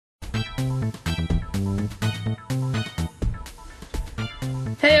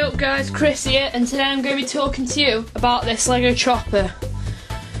Hey up guys, Chris here, and today I'm going to be talking to you about this Lego chopper.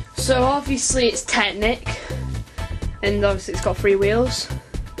 So obviously it's Technic, and obviously it's got 3 wheels.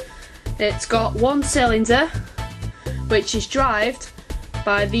 It's got 1 cylinder, which is driven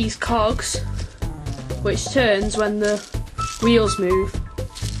by these cogs, which turns when the wheels move,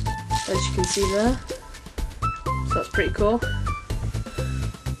 as you can see there. So that's pretty cool.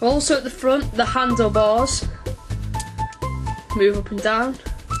 Also at the front, the handlebars move up and down,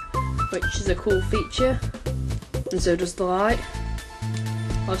 which is a cool feature, and so does the light.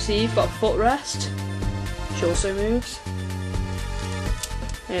 Obviously you've got a footrest, which also moves.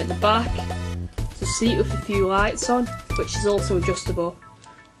 And at the back, there's a seat with a few lights on, which is also adjustable.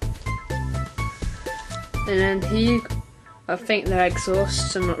 And then here, I think they're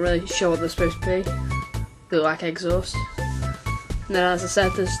exhausts. I'm not really sure what they're supposed to be. They look like exhausts. And then, as I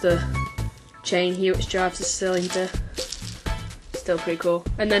said, there's the chain here which drives the cylinder. Still pretty cool.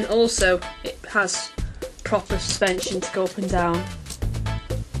 And then also it has proper suspension to go up and down,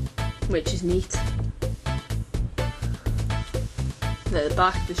 which is neat. And at the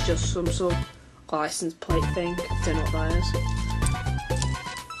back there's just some sort of license plate thing. I don't know what that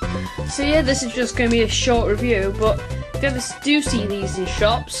is. So yeah, this is just going to be a short review, but if you ever do see these in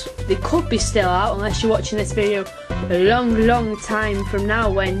shops, they could be still out unless you're watching this video a long time from now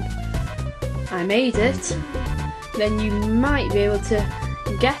when I made it. Then you might be able to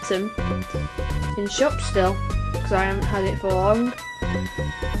get them in shops still, because I haven't had it for long.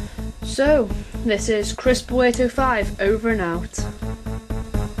 So, this is Chris 805 over and out.